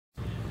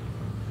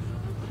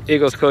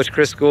Eagles coach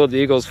Chris Gould. The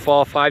Eagles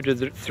fall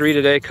 5-3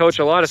 today. Coach,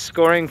 a lot of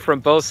scoring from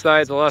both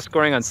sides, a lot of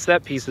scoring on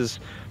set pieces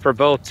for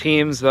both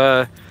teams.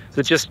 Is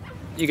it just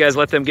you guys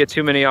let them get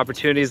too many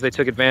opportunities? They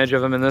took advantage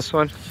of them in this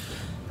one?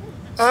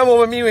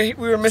 Well, I mean, we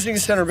were missing a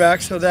center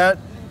back, so that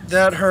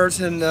hurts.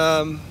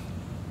 And,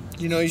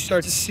 you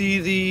start to see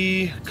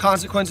the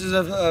consequences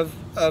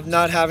of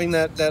not having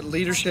that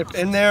leadership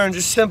in there, and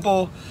just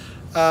simple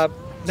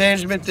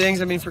management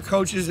things. I mean, for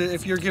coaches,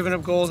 if you're giving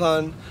up goals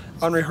on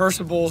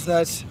rehearsables,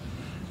 that's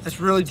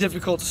really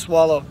difficult to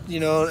swallow,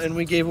 and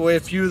we gave away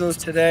a few of those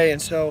today.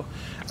 And so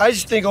I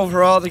just think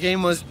overall the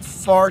game was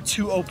far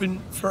too open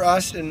for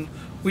us, and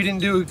we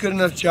didn't do a good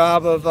enough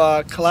job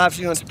of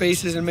collapsing on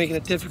spaces and making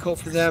it difficult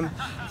for them.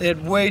 They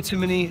had way too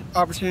many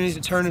opportunities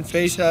to turn and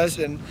face us,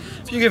 and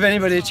if you give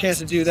anybody a chance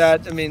to do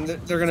that, I mean,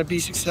 they're going to be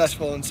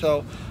successful. And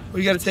so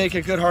we got to take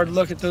a good hard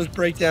look at those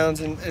breakdowns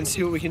and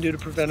see what we can do to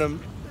prevent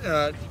them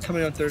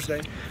coming on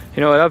Thursday.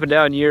 An up and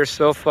down year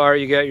so far.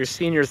 You got your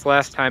seniors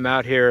last time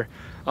out here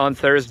on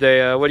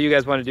Thursday. What do you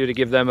guys want to do to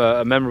give them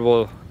a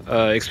memorable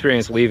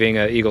experience leaving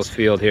Eagles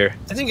Field here?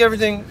 I think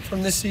everything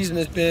from this season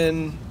has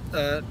been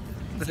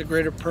with a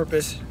greater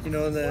purpose.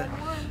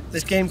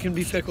 This game can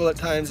be fickle at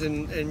times,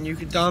 and you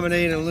could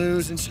dominate and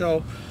lose. And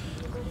so,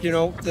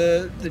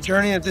 the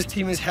journey that this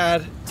team has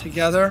had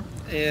together,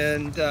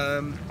 and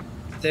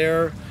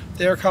their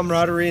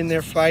camaraderie and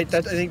their fight,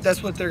 I think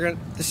that's what the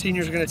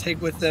seniors are going to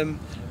take with them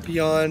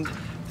beyond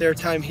their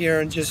time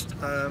here, and just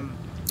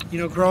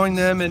growing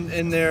them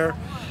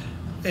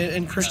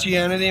in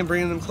Christianity and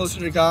bringing them closer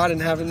to God,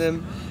 and having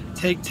them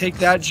take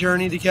that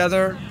journey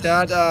together.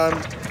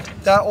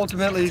 That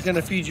ultimately is going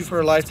to feed you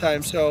for a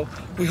lifetime. So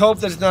we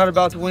hope that it's not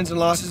about the wins and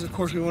losses. Of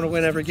course, we want to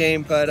win every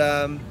game, but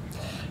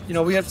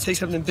we have to take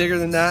something bigger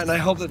than that. And I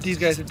hope that these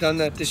guys have done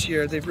that this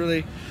year. They've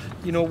really,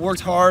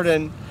 worked hard,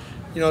 and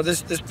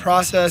this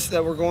process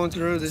that we're going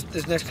through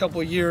this next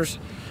couple of years.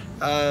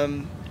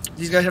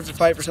 These guys have to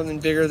fight for something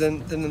bigger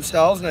than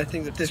themselves, and I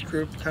think that this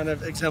group kind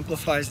of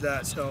exemplifies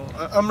that. So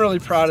I'm really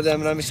proud of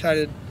them, and I'm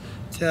excited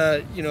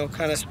to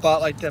kind of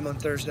spotlight them on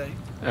Thursday.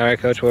 All right,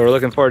 Coach. Well, we're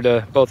looking forward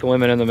to both the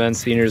women and the men's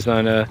seniors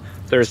on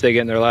Thursday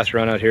getting their last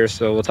run out here.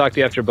 So we'll talk to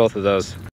you after both of those.